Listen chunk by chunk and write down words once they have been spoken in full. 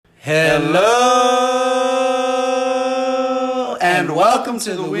Hello and welcome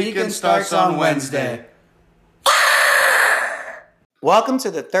to The Weekend Starts on Wednesday. Welcome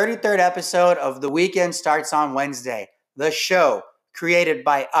to the 33rd episode of The Weekend Starts on Wednesday, the show created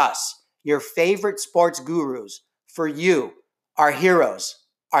by us, your favorite sports gurus, for you, our heroes,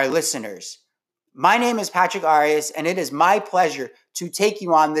 our listeners. My name is Patrick Arias, and it is my pleasure to take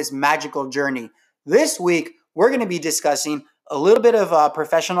you on this magical journey. This week, we're going to be discussing a little bit of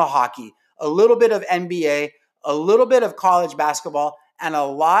professional hockey, a little bit of NBA, a little bit of college basketball, and a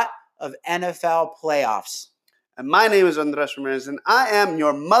lot of NFL playoffs. And my name is Andres Ramirez, and I am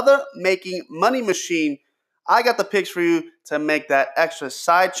your mother-making money machine. I got the picks for you to make that extra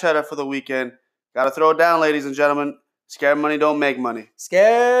side cheddar for the weekend. Got to throw it down, ladies and gentlemen. Scared money don't make money.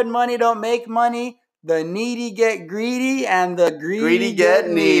 Scared money don't make money. The needy get greedy, and the greedy get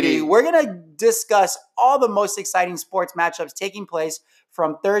needy. We're going to discuss all the most exciting sports matchups taking place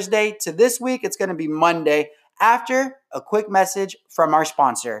from Thursday to this week. It's going to be Monday after a quick message from our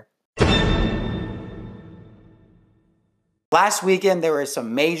sponsor. Last weekend, there were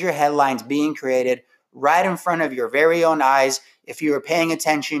some major headlines being created right in front of your very own eyes if you were paying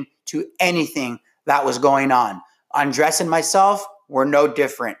attention to anything that was going on. Andres and myself were no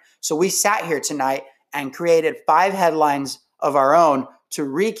different. So we sat here tonight and created 5 headlines of our own to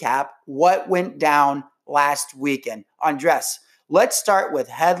recap what went down last weekend. Andres, let's start with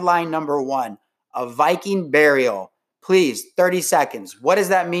headline number 1, a Viking burial. Please, 30 seconds. What does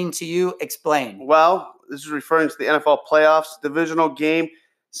that mean to you? Explain. Well, this is referring to the NFL playoffs, divisional game.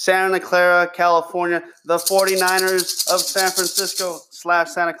 Santa Clara, California. The 49ers of San Francisco /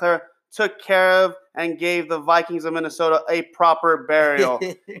 Santa Clara took care of and gave the Vikings of Minnesota a proper burial.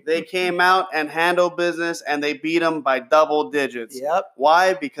 They came out and handled business, and they beat them by double digits. Yep.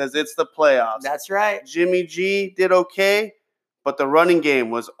 Why? Because it's the playoffs. That's right. Jimmy G did okay, but the running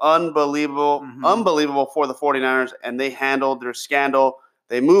game was unbelievable, unbelievable for the 49ers, and they handled their scandal.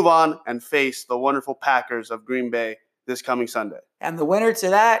 They move on and face the wonderful Packers of Green Bay this coming Sunday. And the winner to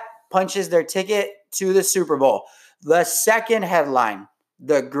that punches their ticket to the Super Bowl. The second headline,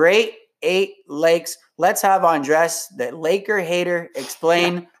 the Great 8 Lakes. Let's have Andres, the Laker hater,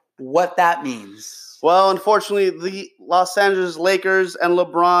 explain what that means. Well, unfortunately, the Los Angeles Lakers and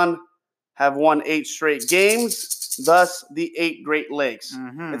LeBron have won 8 straight games, thus the 8 Great Lakes.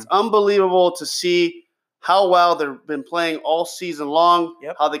 It's unbelievable to see how well they've been playing all season long,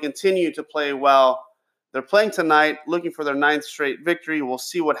 how they continue to play well. They're playing tonight, looking for their 9th straight victory. We'll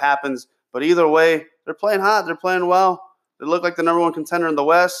see what happens. But either way, they're playing hot. They're playing well. They look like the number 1 contender in the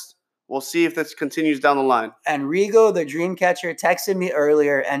West. We'll see if this continues down the line. And Rigo, the dream catcher, texted me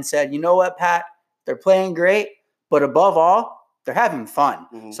earlier and said, you know what, Pat? They're playing great, but above all, they're having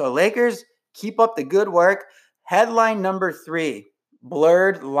fun. So Lakers, keep up the good work. Headline number 3,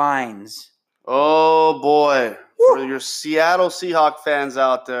 blurred lines. Oh, boy. Woo. For your Seattle Seahawks fans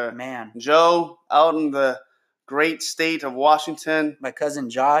out there. Man. Joe, out in the great state of Washington. My cousin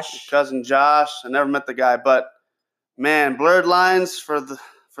Josh. I never met the guy, but, man, blurred lines for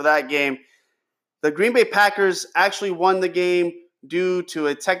that game. The Green Bay Packers actually won the game due to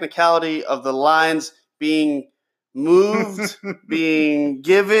a technicality of the lines being moved, being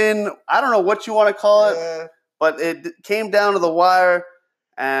given. I don't know what you want to call it, but it came down to the wire,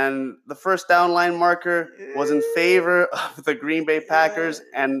 and the first down line marker was in favor of the Green Bay Packers.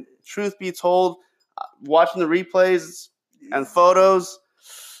 And truth be told, watching the replays and photos,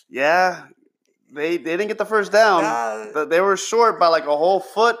 They didn't get the first down. They were short by like a whole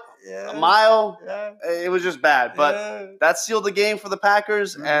foot, a mile. It was just bad. But that sealed the game for the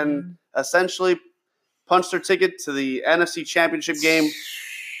Packers and essentially punched their ticket to the NFC Championship game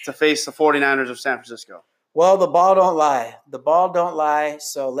to face the 49ers of San Francisco. Well, the ball don't lie. The ball don't lie.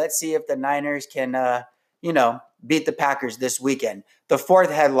 So let's see if the Niners can, beat the Packers this weekend. The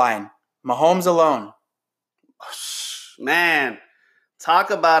 4th headline, Mahomes alone. Man,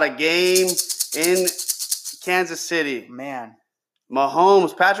 talk about a game in Kansas City. Man.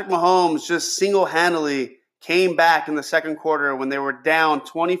 Patrick Mahomes just single-handedly came back in the second quarter when they were down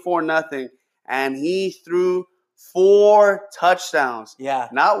 24-0, and he threw 4 touchdowns. Yeah.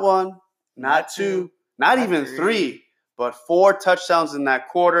 Not 1, not 2, not even 3, but 4 touchdowns in that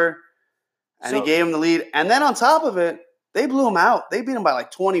quarter, and he gave him the lead. And then on top of it, they blew him out. They beat him by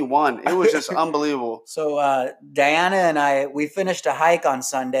like 21. It was just unbelievable. So Diana and I, we finished a hike on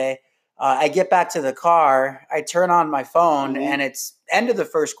Sunday. I get back to the car. I turn on my phone, and it's end of the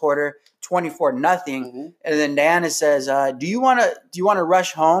first quarter, 24-0. And then Diana says, "Do you want to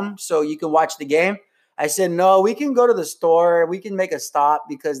rush home so you can watch the game?" I said, "No, we can go to the store. We can make a stop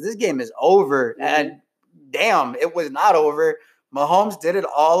because this game is over." And damn, it was not over. Mahomes did it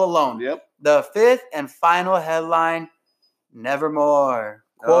all alone. Yep. The fifth and final headline, nevermore.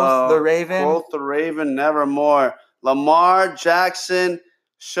 Quoth the Raven. Quoth the Raven, nevermore. Lamar Jackson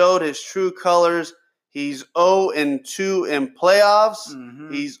showed his true colors. He's 0-2 in playoffs.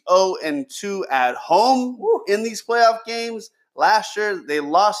 Mhm. He's 0-2 at home in these playoff games. Last year, they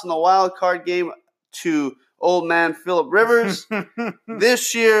lost in the wild card game to old man Phillip Rivers.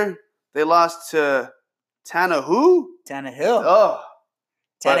 This year, they lost to Tannehill. Tannehill. Oh,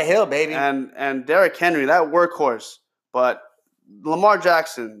 Tannehill, baby. and Derrick Henry, that workhorse. But Lamar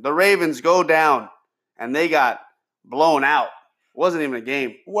Jackson, the Ravens go down, and they got blown out. Wasn't even a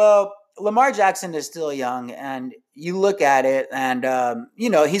game. Well, Lamar Jackson is still young, and you look at it, and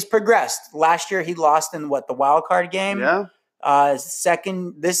he's progressed. Last year, he lost in the wild card game. Yeah.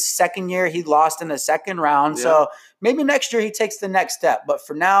 This second year, he lost in the second round. Yeah. So maybe next year he takes the next step. But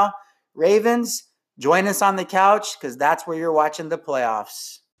for now, Ravens, join us on the couch because that's where you're watching the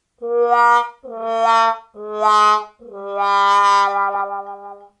playoffs.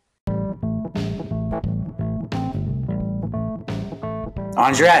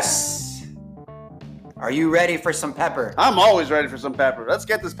 Andres, are you ready for some pepper? I'm always ready for some pepper. Let's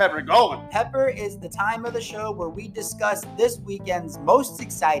get this pepper going. Pepper is the time of the show where we discuss this weekend's most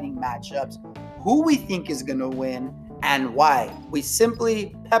exciting matchups, who we think is going to win, and why. We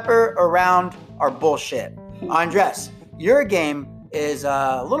simply pepper around our bullshit. Andres, your game is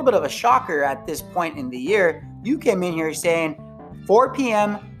a little bit of a shocker at this point in the year. You came in here saying 4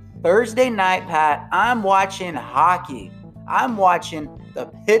 p.m. Thursday night, Pat, I'm watching hockey. I'm watching the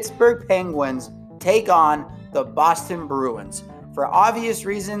Pittsburgh Penguins take on the Boston Bruins. For obvious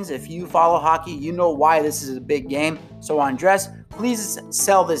reasons, if you follow hockey, you know why this is a big game. So, Andres, please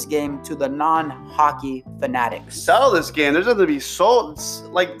sell this game to the non-hockey fanatics. Sell this game. There's nothing to be sold.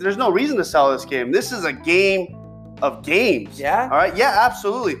 There's no reason to sell this game. This is a game of games. Yeah? All right? Yeah,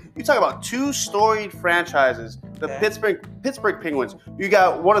 absolutely. You talk about two storied franchises, the Pittsburgh Penguins. You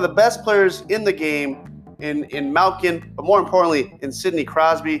got one of the best players in the game in Malkin, but more importantly, in Sidney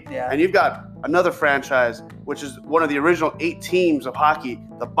Crosby. Yeah. And you've got another franchise, which is one of the original 8 teams of hockey,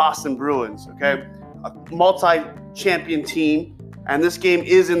 the Boston Bruins, okay? A multi-champion team. And this game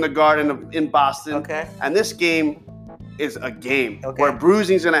is in the Garden in Boston. Okay. And this game is a game Okay. where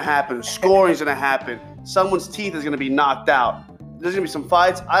bruising's going to happen, scoring's going to happen, someone's teeth is going to be knocked out. There's going to be some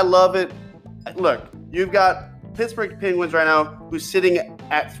fights. I love it. Look, you've got Pittsburgh Penguins right now who's sitting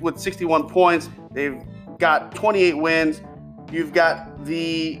with 61 points. They've got 28 wins. You've got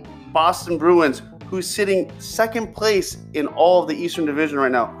the Boston Bruins who's sitting second place in all of the Eastern Division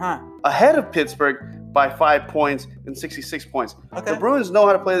right now, ahead of Pittsburgh by 5 points and 66 points. Okay. The Bruins know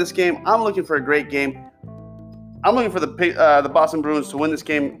how to play this game. I'm looking for a great game. I'm looking for the Boston Bruins to win this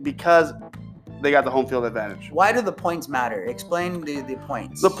game because they got the home field advantage. Why do the points matter? Explain the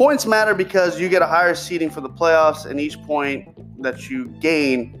points. The points matter because you get a higher seeding for the playoffs, and each point that you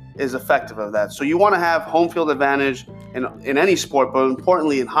gain is effective of that. So you want to have home field advantage in any sport, but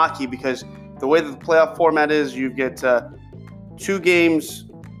importantly in hockey, because the way that the playoff format is, you get 2 games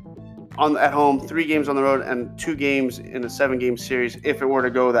at home, 3 games on the road, and 2 games in a 7-game series if it were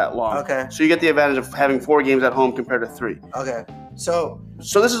to go that long. Okay. So you get the advantage of having 4 games at home compared to 3. Okay. So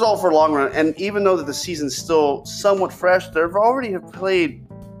this is all for long run, and even though that the season's still somewhat fresh, they've already played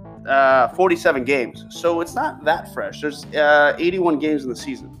 47 games, so it's not that fresh. There's 81 games in the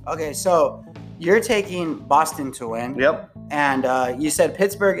season. Okay, so you're taking Boston to win. Yep. And you said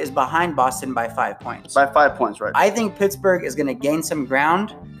Pittsburgh is behind Boston by 5 points. By 5 points, right? I think Pittsburgh is going to gain some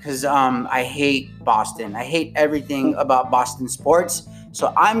ground because I hate Boston. I hate everything about Boston sports.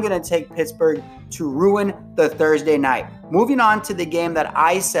 So I'm going to take Pittsburgh to ruin the Thursday night. Moving on to the game that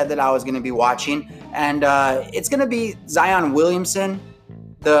I said that I was going to be watching. And it's going to be Zion Williamson,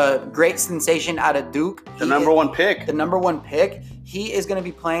 the great sensation out of Duke. The number one pick. The number 1 pick. He is going to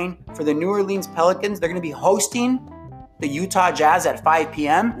be playing for the New Orleans Pelicans. They're going to be hosting the Utah Jazz at 5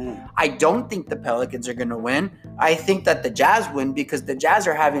 p.m. I don't think the Pelicans are going to win. I think that the Jazz win because the Jazz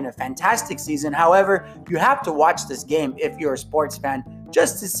are having a fantastic season. However, you have to watch this game if you're a sports fan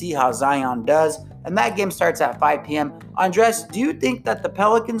just to see how Zion does. And that game starts at 5 p.m. Andres, do you think that the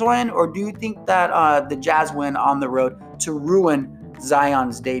Pelicans win, or do you think that the Jazz win on the road to ruin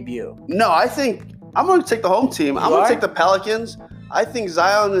Zion's debut? No, I think I'm going to take the home team. I'm going to take the Pelicans. I think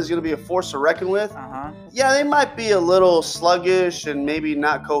Zion is going to be a force to reckon with. Yeah, they might be a little sluggish and maybe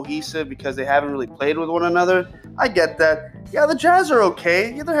not cohesive because they haven't really played with one another. I get that. Yeah, the Jazz are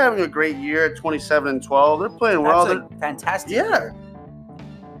okay. Yeah, they're having a great year at 27-12. They're playing well. That's a fantastic year.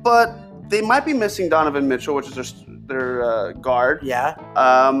 But they might be missing Donovan Mitchell, which is their guard. Yeah.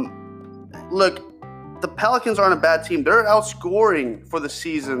 Look, the Pelicans aren't a bad team. They're outscoring for the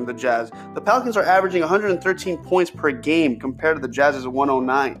season, the Jazz. The Pelicans are averaging 113 points per game compared to the Jazz's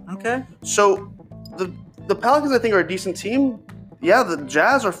 109. Okay. So the Pelicans, I think, are a decent team. Yeah, the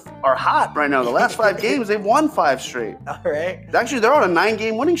Jazz are hot right now. The last 5 games, they've won 5 straight. All right. Actually, they're on a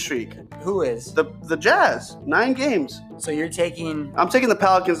 9-game winning streak. Who is? The Jazz, 9 games. So you're taking... I'm taking the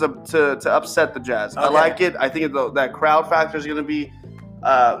Pelicans to upset the Jazz. Okay. I like it. I think that crowd factor is going to be,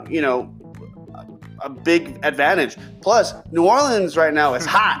 a big advantage. Plus, New Orleans right now is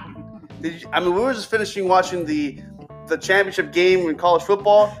hot. We were just finishing watching the championship game in college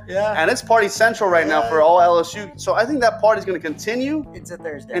football. Yeah. And it's party central right now for all LSU. So I think that party's going to continue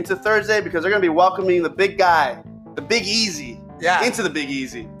into Thursday because they're going to be welcoming the big guy, the Big Easy, into the Big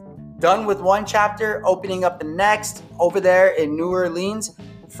Easy. Done with one chapter, opening up the next over there in New Orleans.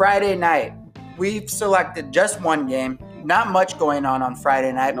 Friday night, we've selected just one game. Not much going on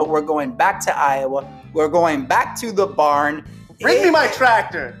Friday night, but we're going back to Iowa. We're going back to the barn. Bring me my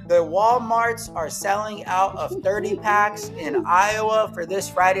tractor. The Walmarts are selling out of 30 packs in Iowa for this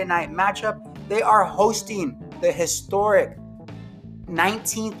Friday night matchup. They are hosting the historic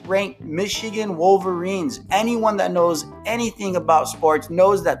 19th ranked Michigan Wolverines. Anyone that knows anything about sports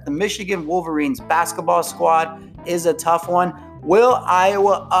knows that the Michigan Wolverines basketball squad is a tough one. Will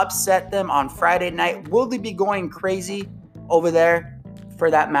Iowa upset them on Friday night? Will they be going crazy over there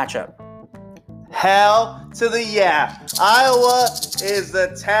for that matchup? Hell to the yeah. Iowa is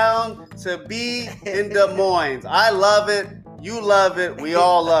the town to be in Des Moines. I love it. You love it. We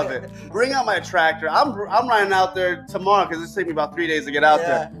all love it. Bring out my tractor. I'm riding out there tomorrow because it's taking me about 3 days to get out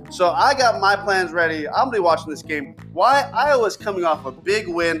there. So I got my plans ready. I'm going to be watching this game. Why? Iowa's coming off a big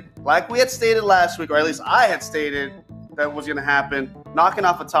win, like we had stated last week, or at least I had stated that was going to happen, knocking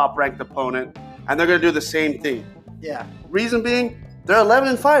off a top-ranked opponent, and they're going to do the same thing. Yeah. Reason being, they're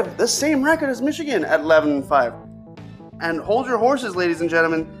 11-5, the same record as Michigan at 11-5. And hold your horses, ladies and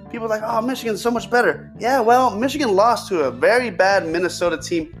gentlemen. People are like, oh, Michigan's so much better. Yeah, well, Michigan lost to a very bad Minnesota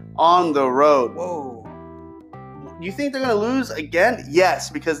team on the road. Whoa. You think they're going to lose again? Yes,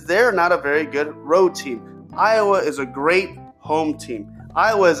 because they're not a very good road team. Iowa is a great home team.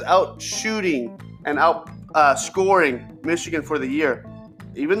 Iowa is out shooting and out scoring Michigan for the year.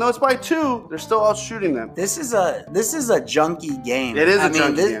 Even though it's by 2, they're still out shooting them. This is a junkie game. It is a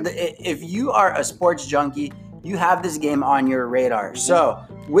junkie game. If you are a sports junkie, you have this game on your radar. So,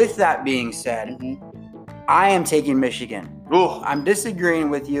 with that being said, I am taking Michigan. Ooh. I'm disagreeing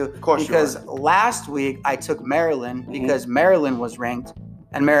with you because last week I took Maryland because Maryland was ranked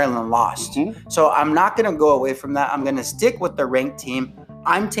and Maryland lost. So I'm not going to go away from that. I'm going to stick with the ranked team.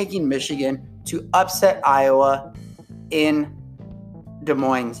 I'm taking Michigan to upset Iowa in Des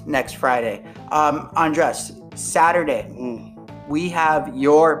Moines next Friday. Andres, Saturday, we have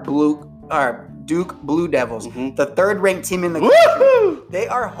your Duke Blue Devils, the 3rd ranked team in the country. They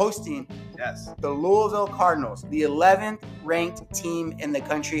are hosting the Louisville Cardinals, the 11th ranked team in the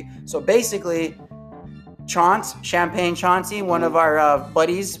country. So basically, Champagne Chauncey, one of our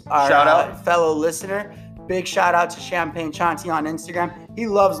buddies, our fellow listener, big shout out to Champagne Chauncey on Instagram. He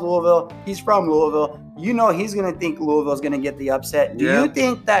loves Louisville. He's from Louisville. You know he's going to think Louisville's going to get the upset. Do you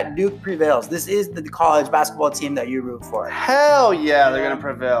think that Duke prevails? This is the college basketball team that you root for. Hell yeah, they're going to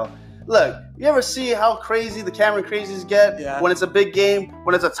prevail. Look, you ever see how crazy the Cameron Crazies get when it's a big game,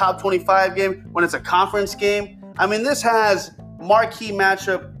 when it's a top 25 game, when it's a conference game? I mean, this has marquee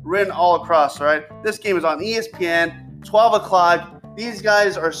matchup written all across, all right? This game is on ESPN, 12 o'clock. These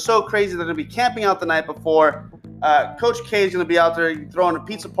guys are so crazy they're going to be camping out the night before. Coach K is going to be out there throwing a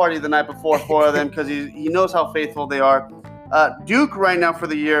pizza party the night before for them because he knows how faithful they are. Duke right now for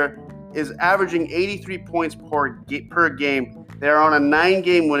the year is averaging 83 points per game. They're on a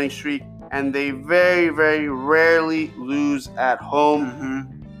 9-game winning streak, and they very, very rarely lose at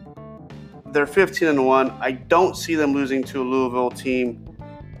home. They're 15-1. I don't see them losing to a Louisville team.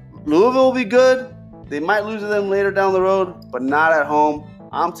 Louisville will be good. They might lose to them later down the road, but not at home.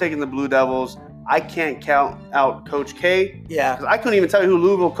 I'm taking the Blue Devils. I can't count out Coach K. Yeah. Because I couldn't even tell you who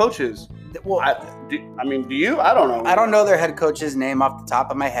Louisville coach is. Well, do you? I don't know. I don't know their head coach's name off the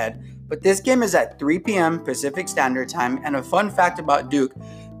top of my head. But this game is at 3 p.m. Pacific Standard Time. And a fun fact about Duke,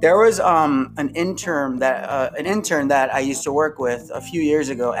 there was an intern that I used to work with a few years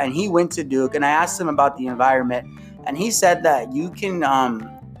ago, and he went to Duke. And I asked him about the environment, and he said that you can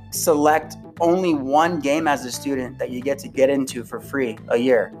select only one game as a student that you get to get into for free a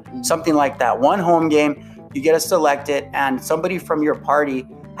year, something like that. One home game, you get to select it, and somebody from your party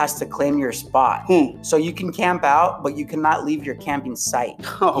has to claim your spot. So you can camp out, but you cannot leave your camping site.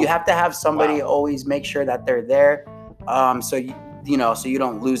 You have to have somebody always make sure that they're there. So so you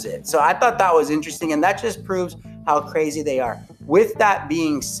don't lose it. So I thought that was interesting, and that just proves how crazy they are. With that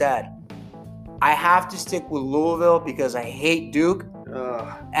being said, I have to stick with Louisville because I hate Duke,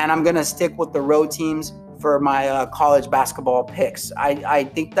 and I'm going to stick with the road teams for my college basketball picks. I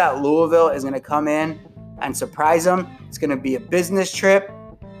think that Louisville is going to come in and surprise them. It's going to be a business trip.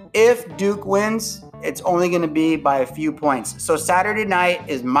 If Duke wins, it's only going to be by a few points. So Saturday night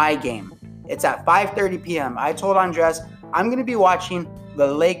is my game. It's at 5:30 p.m. I told Andres I'm going to be watching the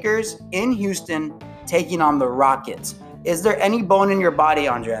Lakers in Houston taking on the Rockets. Is there any bone in your body,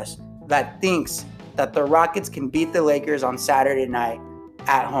 Andres, that thinks that the Rockets can beat the Lakers on Saturday night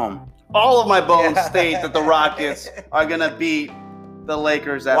at home? All of my bones state that the Rockets are going to beat the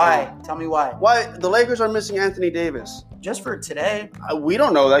Lakers at home. Why? Tell me why. Why? The Lakers are missing Anthony Davis. Just for today. We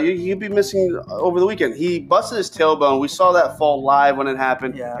don't know that. He'd be missing over the weekend. He busted his tailbone. We saw that fall live when it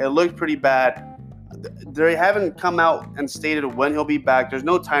happened. Yeah. It looked pretty bad. They haven't come out and stated when he'll be back. There's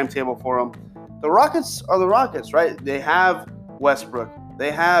no timetable for him. The Rockets are the Rockets, right? They have Westbrook.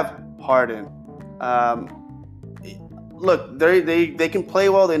 They have Harden. Look, they can play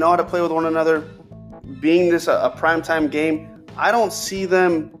well. They know how to play with one another. Being this a primetime game, I don't see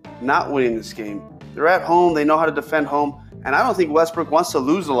them not winning this game. They're at home. They know how to defend home. And I don't think Westbrook wants to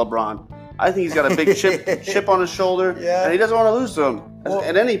lose to LeBron. I think he's got a big chip on his shoulder, and he doesn't want to lose to him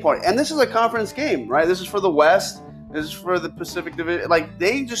at any point. And this is a conference game, right? This is for the West. This is for the Pacific Division. Like,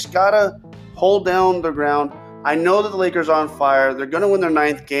 they just got to hold down the ground. I know that the Lakers are on fire. They're going to win their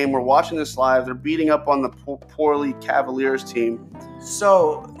 9th game. We're watching this live. They're beating up on the poorly Cavaliers team.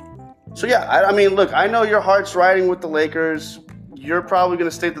 So yeah, I mean, look, I know your heart's riding with the Lakers. You're probably going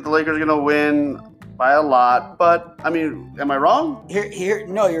to state that the Lakers are going to win by a lot, but I mean, am I wrong?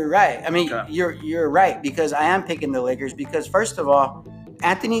 No, you're right. I mean, Okay. you're right, because I am picking the Lakers because, first of all,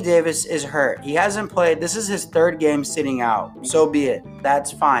 Anthony Davis is hurt. He hasn't played. This is his 3rd game sitting out. So be it.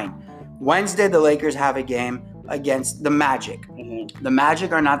 That's fine. Wednesday, the Lakers have a game against the Magic. Mm-hmm. The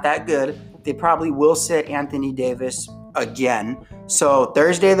Magic are not that good. They probably will sit Anthony Davis again. So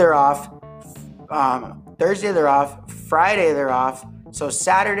Thursday they're off. Friday they're off. So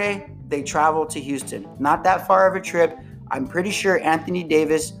Saturday they travel to Houston. Not that far of a trip. I'm pretty sure Anthony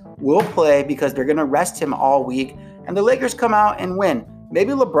Davis will play because they're going to rest him all week. And the Lakers come out and win.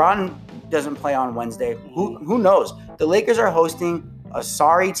 Maybe LeBron doesn't play on Wednesday. Who knows? The Lakers are hosting a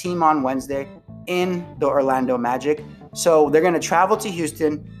sorry team on Wednesday in the Orlando Magic. So they're going to travel to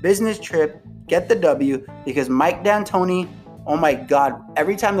Houston, business trip, get the W, because Mike D'Antoni, oh my God,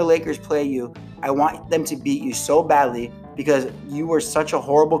 every time the Lakers play you, I want them to beat you so badly because you were such a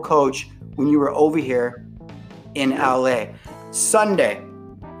horrible coach when you were over here in LA. Sunday,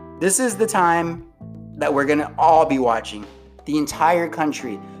 this is the time that we're going to all be watching. The entire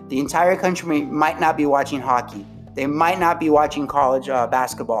country might not be watching hockey. They might not be watching college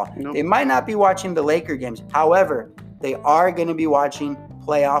basketball. Nope. They might not be watching the Laker games. However, they are going to be watching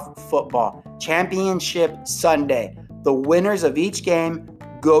playoff football. Championship Sunday. The winners of each game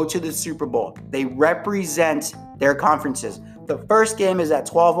go to the Super Bowl. They represent their conferences. The first game is at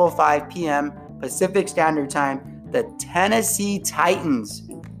 12:05 p.m. Pacific Standard Time. The Tennessee Titans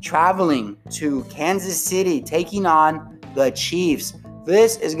traveling to Kansas City, taking on the Chiefs.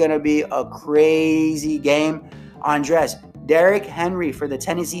 This is going to be a crazy game. Andres, Derrick Henry for the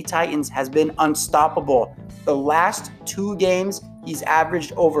Tennessee Titans has been unstoppable. The last 2 games, he's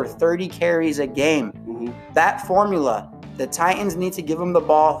averaged over 30 carries a game. Mm-hmm. That formula, the Titans need to give him the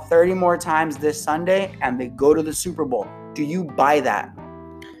ball 30 more times this Sunday, and they go to the Super Bowl. Do you buy that?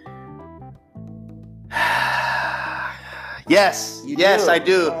 Yes. You Yes, do? I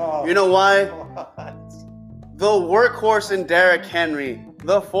do. Oh. You know why? The workhorse in Derrick Henry,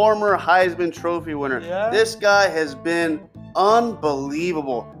 the former Heisman Trophy winner. Yeah. This guy has been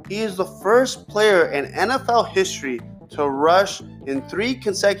unbelievable. He is the first player in NFL history to rush in 3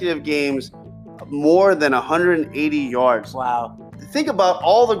 consecutive games more than 180 yards. Wow. Think about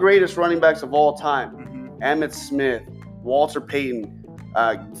all the greatest running backs of all time. Mm-hmm. Emmitt Smith, Walter Payton,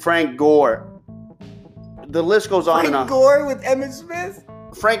 Frank Gore. The list goes on and on. Frank Gore with Emmitt Smith?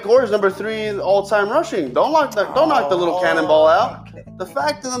 Frank Gore is number 3 in all-time rushing. Don't knock the little cannonball out. Okay. The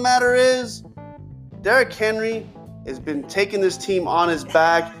fact of the matter is, Derrick Henry has been taking this team on his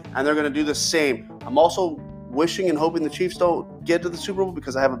back, and they're going to do the same. I'm also wishing and hoping the Chiefs don't get to the Super Bowl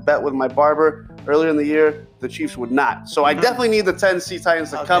because I have a bet with my barber earlier in the year. The Chiefs would not. So I definitely need the Tennessee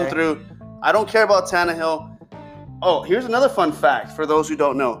Titans to come through. I don't care about Tannehill. Oh, here's another fun fact for those who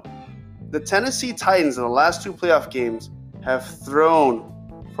don't know. The Tennessee Titans in the last 2 playoff games have thrown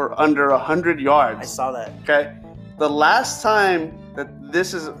for under 100 yards. I saw that. Okay? The last time that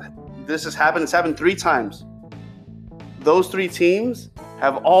this has happened, it's happened 3 times. those three teams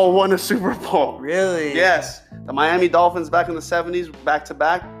have all won a Super Bowl. Really? Yes. The Miami Dolphins back in the 70s,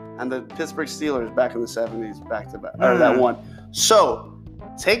 back-to-back, and the Pittsburgh Steelers back in the 70s, back-to-back, or that one. So,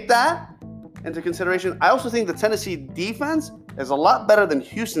 take that into consideration. I also think the Tennessee defense is a lot better than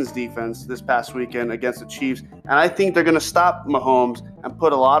Houston's defense this past weekend against the Chiefs, and I think they're going to stop Mahomes and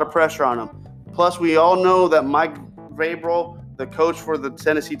put a lot of pressure on him. Plus, we all know that Mike Vrabel, the coach for the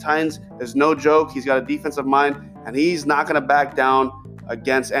Tennessee Titans, is no joke. He's got a defensive mind, and he's not going to back down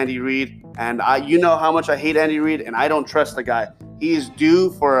against Andy Reid. And you know how much I hate Andy Reid, and I don't trust the guy. He is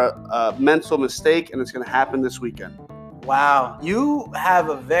due for a mental mistake, and it's going to happen this weekend. Wow. You have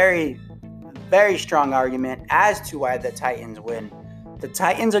a very, very strong argument as to why the Titans win. The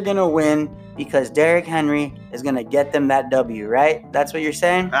Titans are going to win because Derrick Henry is going to get them that W, right? That's what you're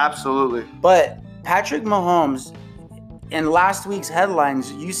saying? Absolutely. But Patrick Mahomes, in last week's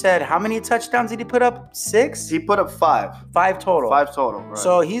headlines, you said how many touchdowns did he put up? 6? He put up 5. 5 total. 5 total, right.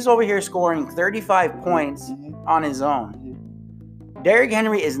 So he's over here scoring 35 points on his own. Derrick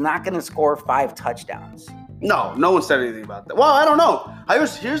Henry is not going to score 5 touchdowns. No one said anything about that. Well, I don't know.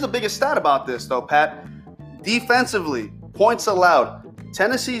 Here's the biggest stat about this, though, Pat. Defensively, points allowed.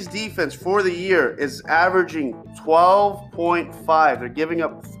 Tennessee's defense for the year is averaging 12.5. They're giving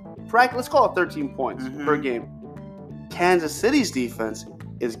up, let's call it 13 points per game. Kansas City's defense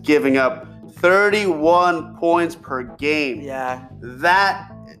is giving up 31 points per game. Yeah.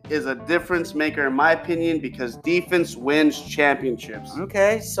 That is a difference maker, in my opinion, because defense wins championships.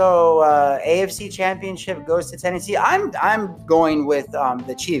 Okay, so AFC Championship goes to Tennessee. I'm going with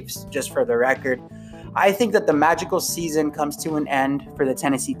the Chiefs, just for the record. I think that the magical season comes to an end for the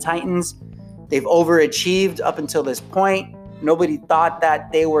Tennessee Titans. They've overachieved up until this point. Nobody thought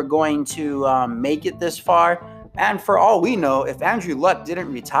that they were going to make it this far. And for all we know, if Andrew Luck didn't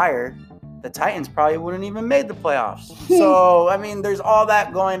retire, the Titans probably wouldn't even made the playoffs. So, I mean, there's all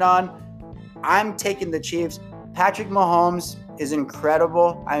that going on. I'm taking the Chiefs. Patrick Mahomes is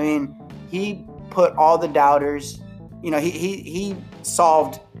incredible. I mean, he put all the doubters, he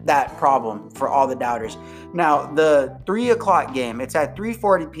solved that problem for all the doubters. Now, the 3 o'clock game, it's at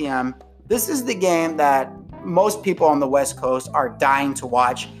 3:40 p.m. This is the game that most people on the West Coast are dying to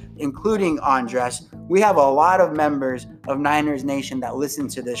watch, including Andres. We have a lot of members of Niners Nation that listen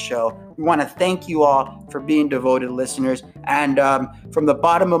to this show. We want to thank you all for being devoted listeners. And from the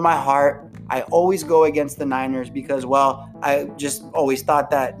bottom of my heart, I always go against the Niners because, I just always thought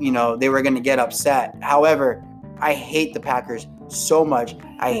that, they were going to get upset. However, I hate the Packers so much.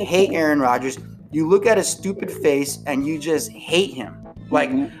 I hate Aaron Rodgers. You look at his stupid face and you just hate him.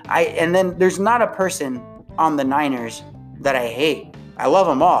 And then there's not a person on the Niners that I hate. I love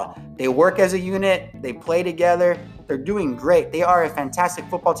them all. They work as a unit. They play together. They're doing great. They are a fantastic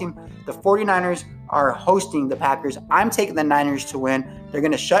football team. The 49ers are hosting the Packers. I'm taking the Niners to win. They're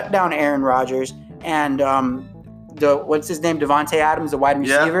going to shut down Aaron Rodgers. And what's his name? Devontae Adams, the wide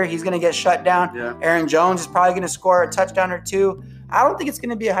receiver. He's going to get shut down. Yeah. Aaron Jones is probably going to score a touchdown or 2. I don't think it's going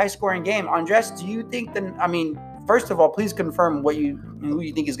to be a high-scoring game. Andres, do you think first of all, please confirm who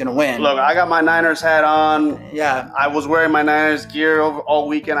you think is going to win. Look, I got my Niners hat on. Yeah. I was wearing my Niners gear all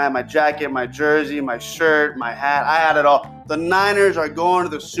weekend. I had my jacket, my jersey, my shirt, my hat. I had it all. The Niners are going to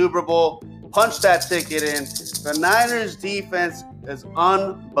the Super Bowl. Punch that ticket in. The Niners defense is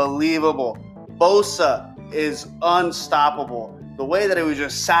unbelievable. Bosa is unstoppable. The way that it was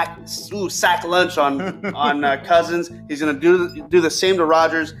just sack lunch on Cousins, he's going to do the same to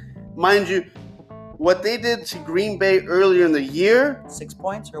Rodgers. Mind you, what they did to Green Bay earlier in the year, 6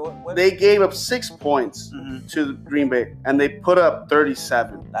 points or what? They gave up 6 points to Green Bay, and they put up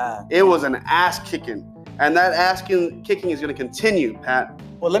 37. It was an ass kicking, and that ass kicking is going to continue, Pat.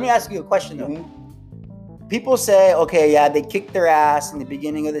 Well, let me ask you a question though. People say, okay, yeah, they kicked their ass in the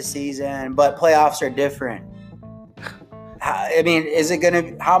beginning of the season, but playoffs are different. I mean,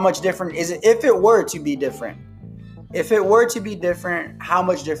 how much different is it if it were to be different? If it were to be different, how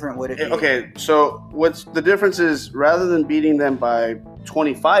much different would it be? Okay, so what's the difference is rather than beating them by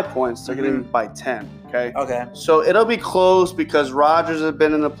 25 points, they're getting by 10, okay? Okay. So it'll be close because Rodgers has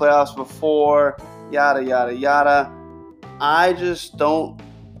been in the playoffs before, yada, yada, yada. I just don't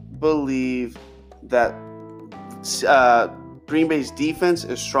believe that Green Bay's defense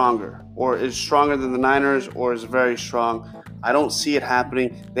is stronger than the Niners or is very strong. I don't see it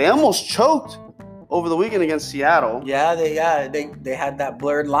happening. They almost choked over the weekend against Seattle. Yeah, they had that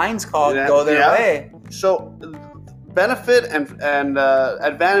blurred lines call go their way. So benefit and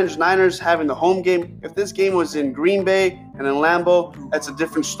advantage Niners having the home game. If this game was in Green Bay and in Lambeau, that's a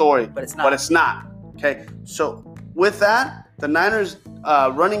different story. But it's not. Okay, so with that, the Niners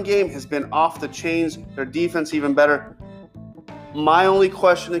running game has been off the chains. Their defense even better. My only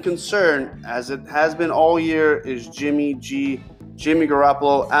question and concern, as it has been all year, is Jimmy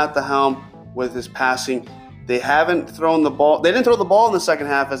Garoppolo at the helm with his passing. They haven't thrown the ball. They didn't throw the ball in the second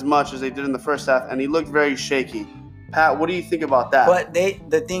half as much as they did in the first half, and he looked very shaky. Pat, what do you think about that? But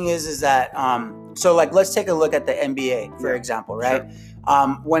the thing is that so like let's take a look at the NBA for example, right? Sure.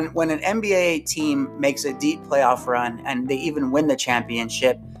 When an NBA team makes a deep playoff run and they even win the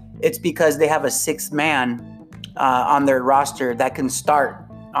championship, it's because they have a sixth man on their roster that can start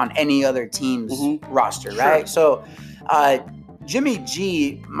on any other team's roster, right? Sure. So Jimmy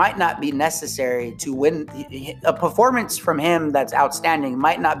G might not be necessary to win. A performance from him that's outstanding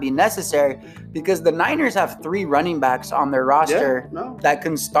might not be necessary because the Niners have 3 running backs on their roster that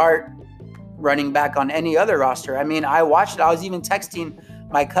can start running back on any other roster. I mean, I watched it. I was even texting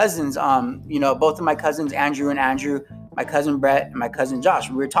my cousins, both of my cousins, Andrew and Andrew, my cousin Brett and my cousin Josh.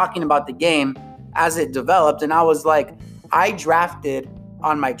 We were talking about the game as it developed, and I was like, I drafted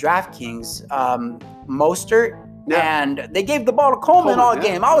on my DraftKings Mostert, and they gave the ball to Coleman all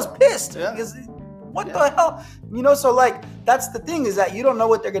game. I was pissed because what the hell? So like that's the thing is that you don't know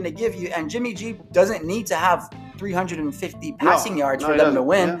what they're going to give you, and Jimmy G doesn't need to have 350 passing yards for them to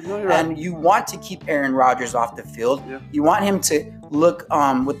win. And you want to keep Aaron Rodgers off the field. You want him to look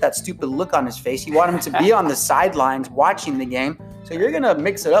with that stupid look on his face. You want him to be on the sidelines watching the game. So you're going to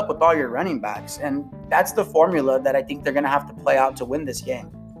mix it up with all your running backs. And that's the formula that I think they're going to have to play out to win this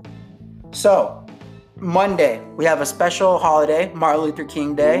game. So Monday, we have a special holiday, Martin Luther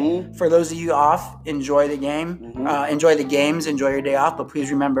King Day. For those of you off, enjoy the game. Enjoy the games. Enjoy your day off. But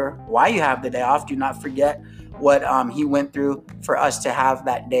please remember why you have the day off. Do not forget what he went through for us to have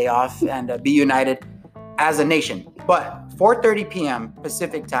that day off and be united as a nation. But 4:30 p.m.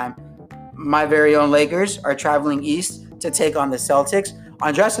 Pacific time, my very own Lakers are traveling east to take on the Celtics.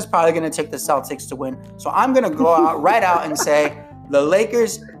 Andres is probably going to take the Celtics to win. So I'm going to go out and say the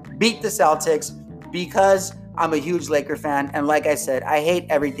Lakers beat the Celtics because I'm a huge Laker fan. And like I said, I hate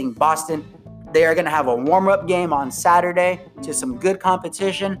everything Boston. They are going to have a warm-up game on Saturday to some good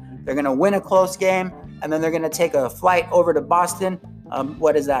competition. They're going to win a close game, and then they're going to take a flight over to Boston.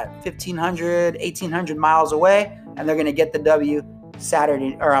 What is that? 1,500, 1,800 miles away, and they're going to get the W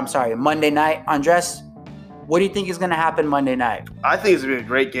Monday night. Andres, what do you think is going to happen Monday night? I think it's going to be a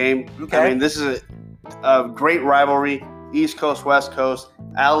great game. Okay. I mean, this is a great rivalry, East Coast, West Coast,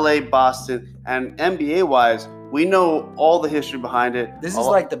 LA, Boston, and NBA-wise, we know all the history behind it. This is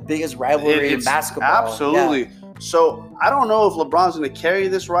like the biggest rivalry in basketball. Absolutely. Yeah. So I don't know if LeBron's going to carry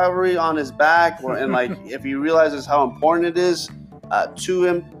this rivalry on his back, and like if he realizes how important it is to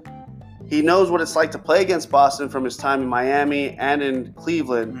him. He knows what it's like to play against Boston from his time in Miami and in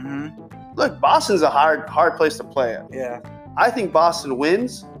Cleveland. Look, Boston's a hard place to play at. Yeah. I think Boston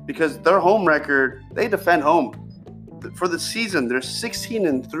wins because their home record, they defend home. For the season, they're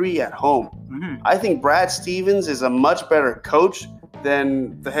 16-3 at home. I think Brad Stevens is a much better coach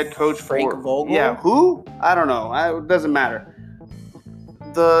than the head coach Frank Vogel. Yeah, who? I don't know. It doesn't matter.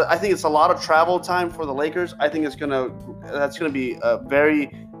 I think it's a lot of travel time for the Lakers. I think that's gonna be a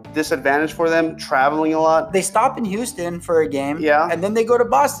very disadvantage for them, traveling a lot. They stop in Houston for a game, and then they go to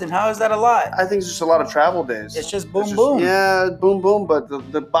Boston. How is that a lot? I think it's just a lot of travel days. It's just boom. Yeah, boom. But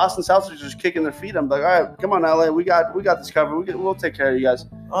the Boston Celtics are just kicking their feet. I'm like, all right, come on, LA, we got this covered. We'll take care of you guys.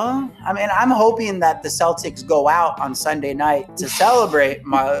 I mean, I'm hoping that the Celtics go out on Sunday night to celebrate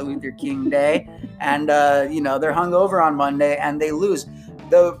Martin Luther King Day, and they're hungover on Monday and they lose.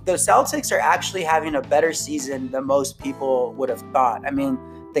 The Celtics are actually having a better season than most people would have thought. I mean,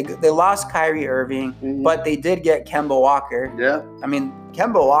 they lost Kyrie Irving, but they did get Kemba Walker. Yeah. I mean,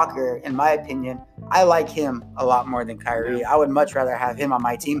 Kemba Walker, in my opinion, I like him a lot more than Kyrie. Yeah. I would much rather have him on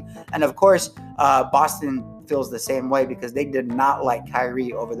my team. And of course, Boston feels the same way because they did not like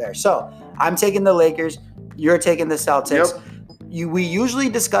Kyrie over there. So I'm taking the Lakers. You're taking the Celtics. Yep. We usually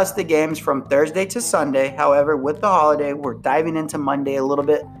discuss the games from Thursday to Sunday. However, with the holiday, we're diving into Monday a little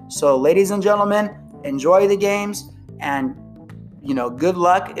bit. So ladies and gentlemen, enjoy the games and good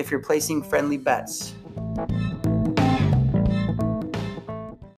luck if you're placing friendly bets.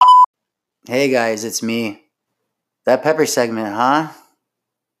 Hey guys, it's me. That Pepper segment, huh?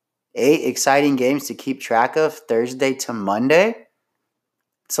 8 exciting games to keep track of Thursday to Monday?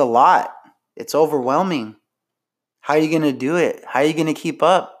 It's a lot. It's overwhelming. How are you going to do it? How are you going to keep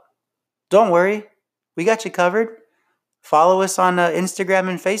up? Don't worry. We got you covered. Follow us on Instagram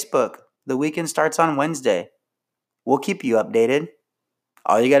and Facebook. The weekend starts on Wednesday. We'll keep you updated.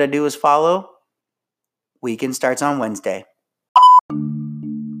 All you got to do is follow. Weekend starts on Wednesday.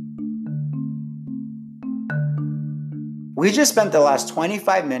 We just spent the last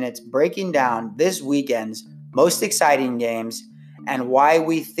 25 minutes breaking down this weekend's most exciting games and why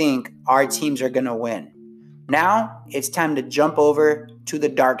we think our teams are going to win. Now, it's time to jump over to the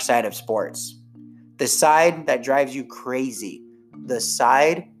dark side of sports. The side that drives you crazy. The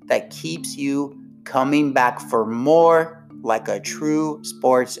side that keeps you coming back for more like a true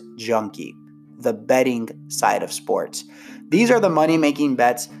sports junkie. The betting side of sports. These are the money-making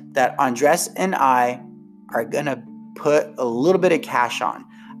bets that Andres and I are going to put a little bit of cash on.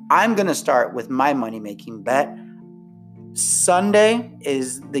 I'm going to start with my money-making bet. Sunday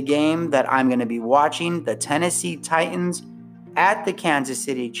is the game that I'm going to be watching, the Tennessee Titans at the Kansas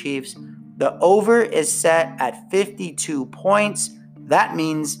City Chiefs. The over is set at 52 points. That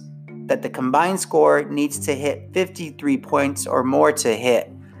means that the combined score needs to hit 53 points or more to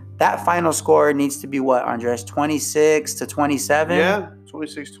hit. That final score needs to be what, Andres? 26 to 27? Yeah,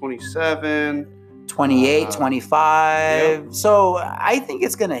 26, 27. 28, 25. Yep. So I think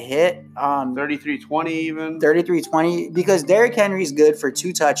it's going to hit 33-20 even. 33-20 because Derrick Henry's good for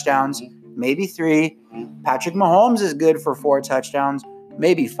 2 touchdowns, maybe 3. Patrick Mahomes is good for 4 touchdowns,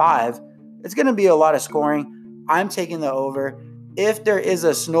 maybe 5. It's going to be a lot of scoring. I'm taking the over. If there is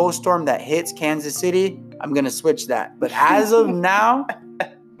a snowstorm that hits Kansas City, I'm going to switch that. But as of now,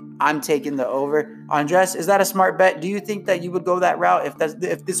 I'm taking the over. Andres, is that a smart bet? Do you think that you would go that route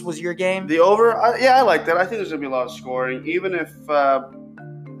if this was your game? The over? I like that. I think there's going to be a lot of scoring. Even if,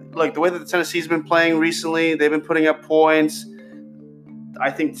 like, the way that the Tennessee's been playing recently, they've been putting up points. I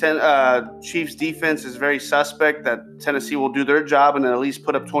think Chiefs defense is very suspect that Tennessee will do their job and at least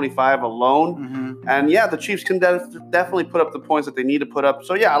put up 25 alone. Mm-hmm. And, yeah, the Chiefs can definitely put up the points that they need to put up.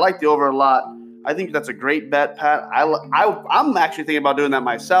 So, yeah, I like the over a lot. I think that's a great bet, Pat. I'm actually thinking about doing that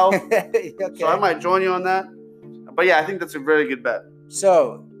myself. Okay. So I might join you on that. But, yeah, I think that's a very good bet.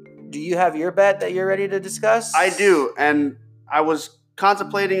 So, do you have your bet that you're ready to discuss? I do. And I was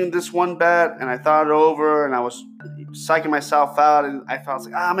contemplating this one bet, and I thought it over, and I was psyching myself out, and I felt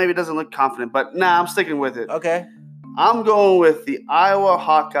like, maybe it doesn't look confident. But, I'm sticking with it. Okay. I'm going with the Iowa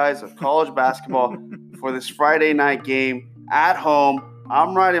Hawkeyes of college basketball for this Friday night game at home.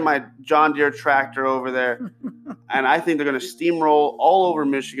 I'm riding my John Deere tractor over there, and I think they're going to steamroll all over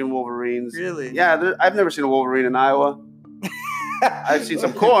Michigan Wolverines. Really? Yeah, I've never seen a Wolverine in Iowa. I've seen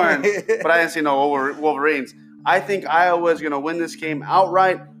some corn, but I didn't see no Wolverines. I think Iowa is going to win this game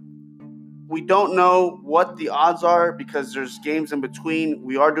outright. We don't know what the odds are because there's games in between.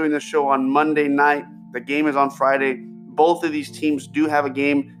 We are doing the show on Monday night. The game is on Friday. Both of these teams do have a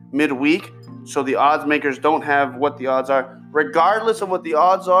game midweek, so the odds makers don't have what the odds are. Regardless of what the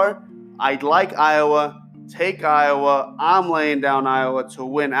odds are, I'd like Iowa. Take Iowa. I'm laying down Iowa to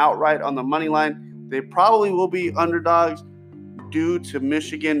win outright on the money line. They probably will be underdogs due to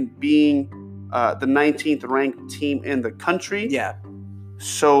Michigan being the 19th ranked team in the country. Yeah.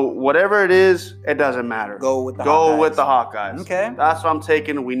 So whatever it is, it doesn't matter. Go with the Hawkeyes. Okay. That's what I'm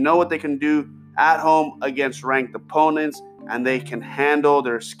taking. We know what they can do at home against ranked opponents, and they can handle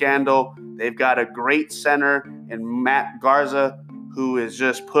their scandal. They've got a great center in Matt Garza, who is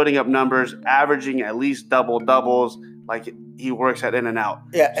just putting up numbers, averaging at least double-doubles like he works at In-N-Out.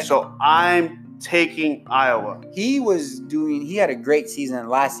 Yeah. So I'm taking Iowa. He had a great season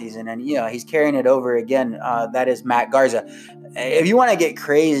last season, and he's carrying it over again. That is Matt Garza. If you want to get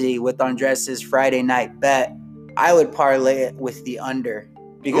crazy with Andres' Friday night bet, I would parlay it with the under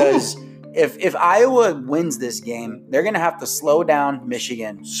because if Iowa wins this game, they're going to have to slow down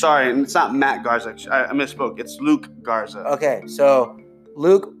Michigan. Sorry, it's not Matt Garza. I misspoke. It's Luke Garza. Okay, so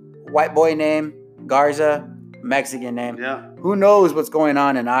Luke, white boy name, Garza, Mexican name. Yeah. Who knows what's going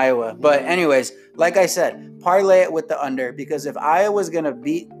on in Iowa? But anyways, like I said, parlay it with the under because if Iowa's going to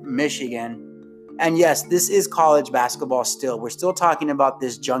beat Michigan, and yes, this is college basketball still. We're still talking about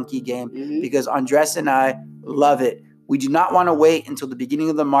this junkie game because Andres and I love it. We do not want to wait until the beginning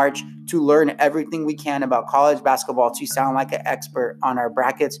of the March to learn everything we can about college basketball to sound like an expert on our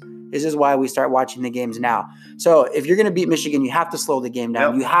brackets. This is why we start watching the games now. So if you're going to beat Michigan, you have to slow the game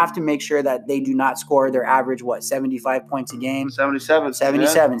down. Yep. You have to make sure that they do not score their average, 75 points a game? 77.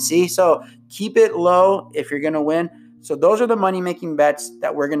 77. Yeah. See? So keep it low if you're going to win. So those are the money-making bets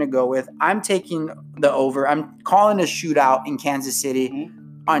that we're going to go with. I'm taking the over. I'm calling a shootout in Kansas City.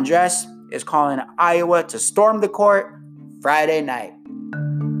 Andres is calling Iowa to storm the court Friday night.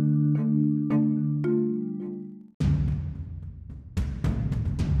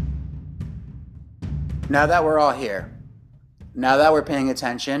 Now that we're all here, now that we're paying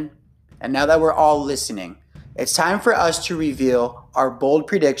attention, and now that we're all listening, it's time for us to reveal our bold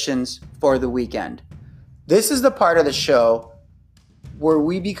predictions for the weekend. This is the part of the show where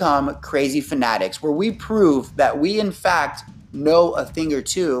we become crazy fanatics, where we prove that we, in fact, know a thing or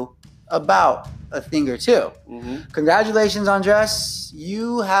two about a thing or two. Congratulations, Andres.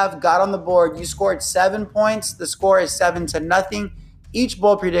 You have got on the board. You scored 7 points. The score is 7-0. Each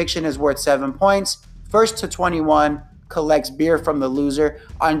bowl prediction is worth 7 points. First to 21 collects beer from the loser.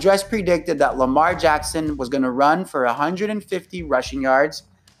 Andres predicted that Lamar Jackson was going to run for 150 rushing yards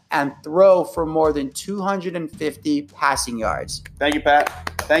and throw for more than 250 passing yards. Thank you, Pat.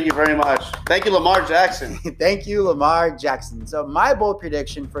 Thank you very much. Thank you, Lamar Jackson. Thank you, Lamar Jackson. So my bold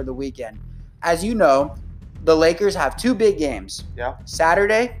prediction for the weekend, as you know, the Lakers have 2 big games. Yeah.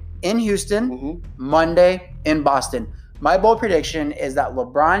 Saturday in Houston, Monday in Boston. My bold prediction is that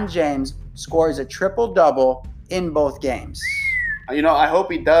LeBron James scores a triple-double in both games. I hope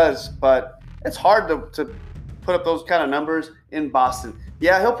he does, but it's hard to put up those kind of numbers in Boston.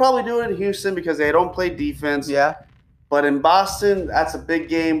 Yeah, he'll probably do it in Houston because they don't play defense. Yeah. But in Boston, that's a big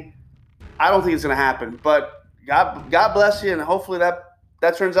game. I don't think it's going to happen. But God bless you, and hopefully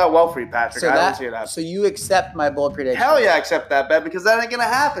that turns out well for you, Patrick. I don't see it happen. So you accept my bold prediction? Hell yeah, I accept that bet because that ain't going to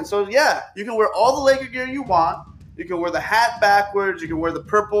happen. So, yeah, you can wear all the Laker gear you want. You can wear the hat backwards. You can wear the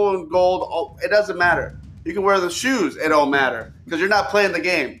purple and gold. It doesn't matter. You can wear the shoes. It don't matter because you're not playing the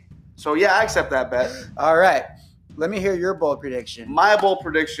game. So, yeah, I accept that bet. All right. Let me hear your bold prediction. My bold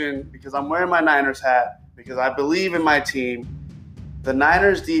prediction, because I'm wearing my Niners hat, because I believe in my team, the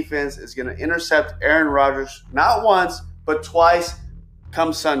Niners defense is going to intercept Aaron Rodgers not once, but twice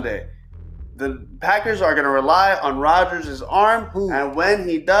come Sunday. The Packers are going to rely on Rodgers' arm, and when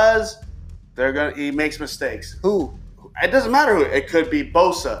he does, he makes mistakes. Who? It doesn't matter who. It could be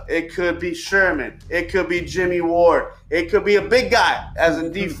Bosa. It could be Sherman. It could be Jimmy Ward. It could be a big guy, as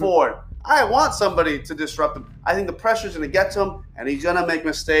in D Ford. I want somebody to disrupt him. I think the pressure's going to get to him, and he's going to make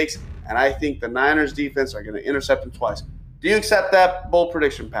mistakes, and I think the Niners defense are going to intercept him twice. Do you accept that bold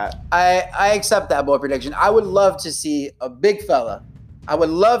prediction, Pat? I accept that bold prediction. I would love to see a big fella. I would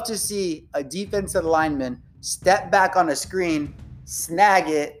love to see a defensive lineman step back on a screen, snag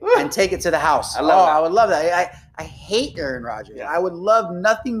it, and take it to the house. I love that. I would love that. I hate Aaron Rodgers. Yeah. I would love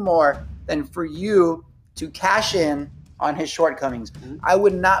nothing more than for you to cash in on his shortcomings. I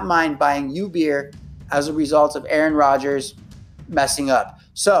would not mind buying you beer as a result of Aaron Rodgers messing up.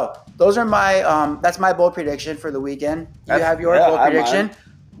 So those are that's my bold prediction for the weekend. You have your bold prediction.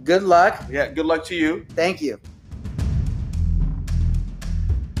 Good luck. Yeah, good luck to you. Thank you.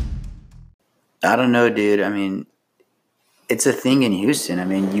 I don't know, dude. I mean, it's a thing in Houston. I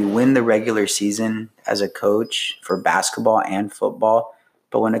mean, you win the regular season as a coach for basketball and football,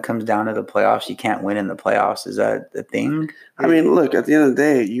 but when it comes down to the playoffs, you can't win in the playoffs. Is that the thing? I mean, look, at the end of the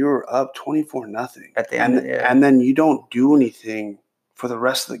day, you're up 24-0. At the end, and then you don't do anything for the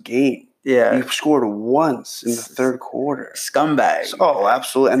rest of the game. Yeah. You've scored once in the third quarter. Scumbag. Oh,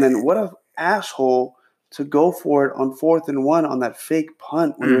 absolutely. And then what an asshole to go for it on 4th and 1 on that fake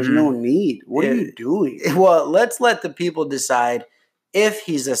punt when there's no need. What are you doing? Well, let's let the people decide if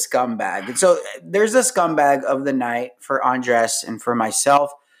he's a scumbag. And so there's a scumbag of the night for Andres and for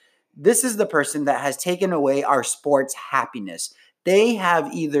myself. This is the person that has taken away our sports happiness. They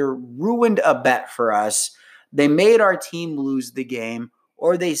have either ruined a bet for us, they made our team lose the game,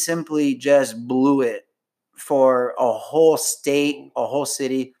 or they simply just blew it for a whole state, a whole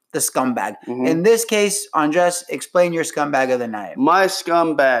city. The scumbag. In this case, Andres, explain your scumbag of the night. My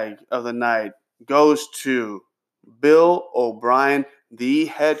scumbag of the night goes to Bill O'Brien, the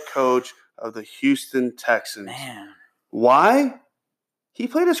head coach of the Houston Texans. Man. Why? He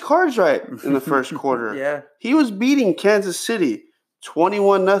played his cards right in the first quarter. Yeah. He was beating Kansas City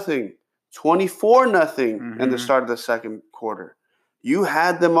 21-0, 24-0 in the start of the second quarter. You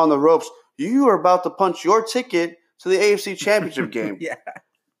had them on the ropes. You were about to punch your ticket to the AFC Championship game. Yeah.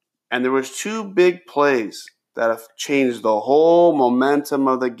 And there was 2 big plays that have changed the whole momentum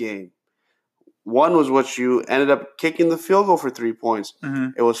of the game. One was what you ended up kicking the field goal for 3 points.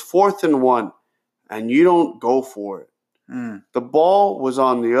 It was 4th and 1, and you don't go for it. The ball was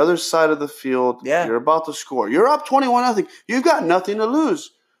on the other side of the field. Yeah. You're about to score. You're up 21-0. You've got nothing to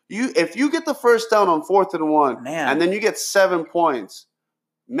lose. If you get the first down on 4th and 1, and then you get 7 points,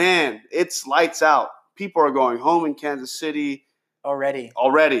 man, it's lights out. People are going home in Kansas City. Already.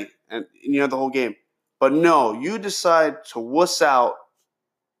 And you know the whole game. But no, you decide to wuss out,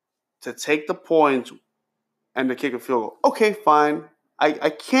 to take the points, and to kick a field goal. Okay, fine. I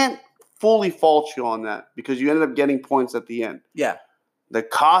can't fully fault you on that because you ended up getting points at the end. Yeah. The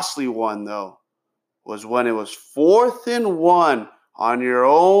costly one, though, was when it was 4th and 1 on your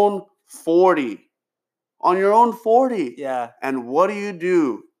own 40. On your own 40. Yeah. And what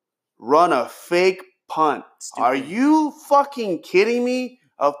do? Run a fake punt. Stupid. Are you fucking kidding me?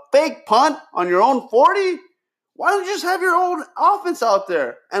 A fake punt on your own 40? Why don't you just have your own offense out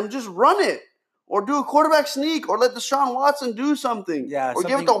there and just run it? or do a quarterback sneak, or let Deshaun Watson do something. Yeah, or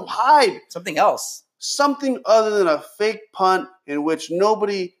give it to Hyde. Something else. Something other than a fake punt in which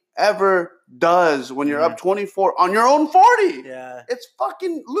nobody ever does when you're up 24 on your own 40. Yeah. It's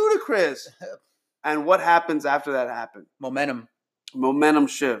fucking ludicrous. And what happens after that happened? Momentum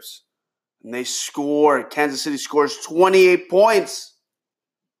shifts. And they score. Kansas City scores 28 points.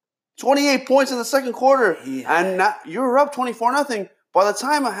 28 points in the second quarter. And you're up 24-0. By the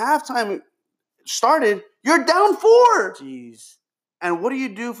time a halftime started, you're down 4. Jeez. And what do you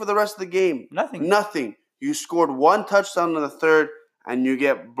do for the rest of the game? Nothing. You scored 1 touchdown in the third, and you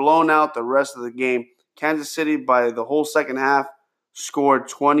get blown out the rest of the game. Kansas City, by the whole second half, scored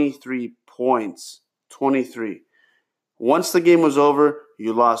 23 points. 23. Once the game was over,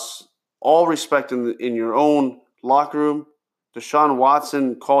 you lost all respect in your own locker room. Deshaun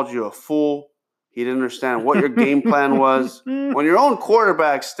Watson called you a fool. He didn't understand what your game plan was. When your own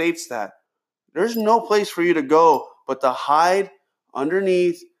quarterback states that, there's no place for you to go but to hide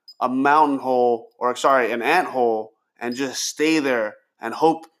underneath an ant hole, and just stay there and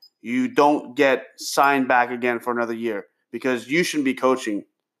hope you don't get signed back again for another year because you shouldn't be coaching.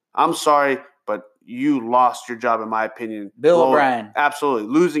 I'm sorry, but you lost your job, in my opinion. Bill O'Brien. Absolutely.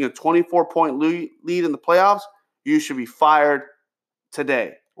 Losing a 24-point lead in the playoffs, you should be fired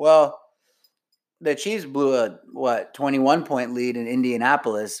today. Well, the Chiefs blew a 21-point lead in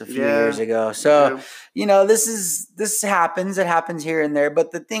Indianapolis a few years ago. So, this happens. It happens here and there.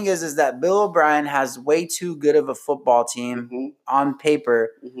 But the thing is that Bill O'Brien has way too good of a football team on paper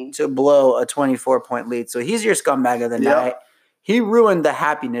to blow a 24-point lead. So he's your scumbag of the night. He ruined the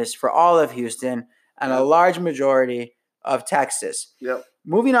happiness for all of Houston and a large majority of Texas. Yep.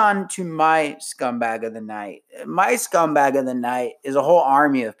 Moving on to my scumbag of the night. My scumbag of the night is a whole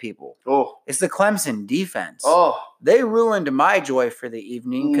army of people. Oh. It's the Clemson defense. Oh. They ruined my joy for the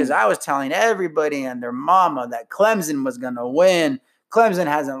evening because I was telling everybody and their mama that Clemson was going to win. Clemson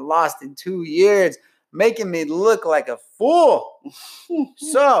hasn't lost in 2 years, making me look like a fool.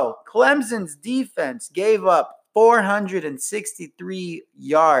 So, Clemson's defense gave up 463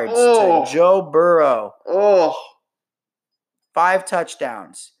 yards to Joe Burrow. 5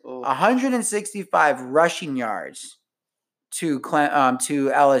 touchdowns, 165 rushing yards to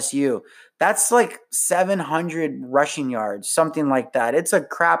LSU. That's like 700 rushing yards, something like that. It's a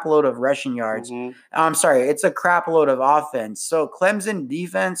crap load of rushing yards. I'm sorry, it's a crap load of offense. So Clemson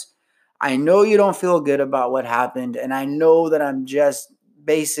defense, I know you don't feel good about what happened, and I know that I'm just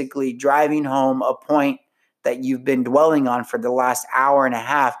basically driving home a point that you've been dwelling on for the last hour and a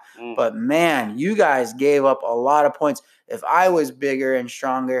half. But man, you guys gave up a lot of points. If I was bigger and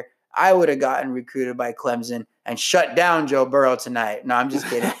stronger, I would have gotten recruited by Clemson and shut down Joe Burrow tonight. No, I'm just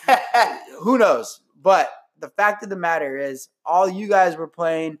kidding. Who knows? But the fact of the matter is, all you guys were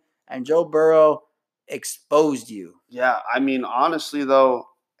playing, and Joe Burrow exposed you. Yeah, I mean, honestly, though,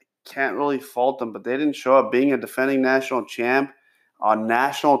 can't really fault them, but they didn't show up. Being a defending national champ on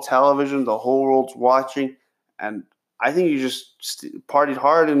national television, the whole world's watching, and I think you just partied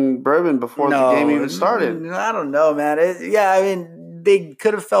hard in Bourbon before the game even started. I don't know, man. They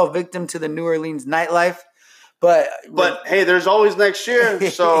could have fell victim to the New Orleans nightlife, but hey, there's always next year.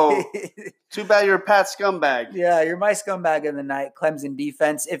 So too bad you're a Pat scumbag. Yeah, you're my scumbag of the night, Clemson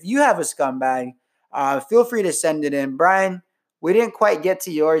defense. If you have a scumbag, feel free to send it in. Brian, we didn't quite get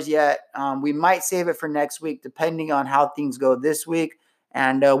to yours yet. We might save it for next week, depending on how things go this week,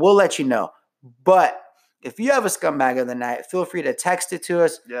 and we'll let you know. But if you have a scumbag of the night, feel free to text it to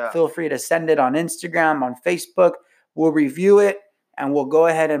us. Yeah. Feel free to send it on Instagram, on Facebook. We'll review it, and we'll go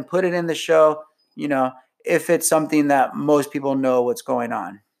ahead and put it in the show, if it's something that most people know what's going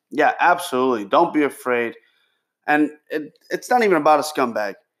on. Yeah, absolutely. Don't be afraid. And it's not even about a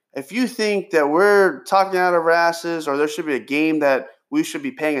scumbag. If you think that we're talking out of our asses or there should be a game that we should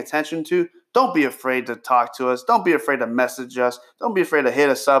be paying attention to, don't be afraid to talk to us. Don't be afraid to message us. Don't be afraid to hit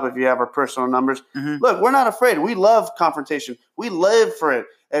us up if you have our personal numbers. Look, we're not afraid. We love confrontation. We live for it.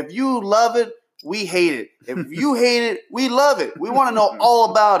 If you love it, we hate it. If you hate it, we love it. We want to know all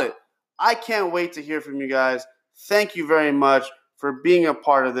about it. I can't wait to hear from you guys. Thank you very much for being a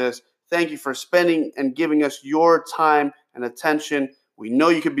part of this. Thank you for spending and giving us your time and attention. We know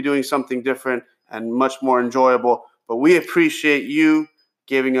you could be doing something different and much more enjoyable, but we appreciate you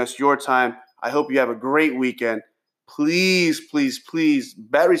giving us your time. I hope you have a great weekend. Please, please, please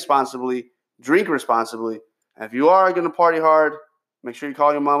bet responsibly, drink responsibly. And if you are going to party hard, make sure you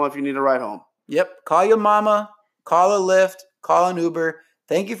call your mama if you need a ride home. Yep. Call your mama, call a Lyft, call an Uber.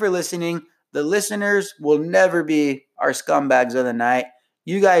 Thank you for listening. The listeners will never be our scumbags of the night.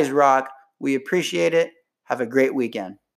 You guys rock. We appreciate it. Have a great weekend.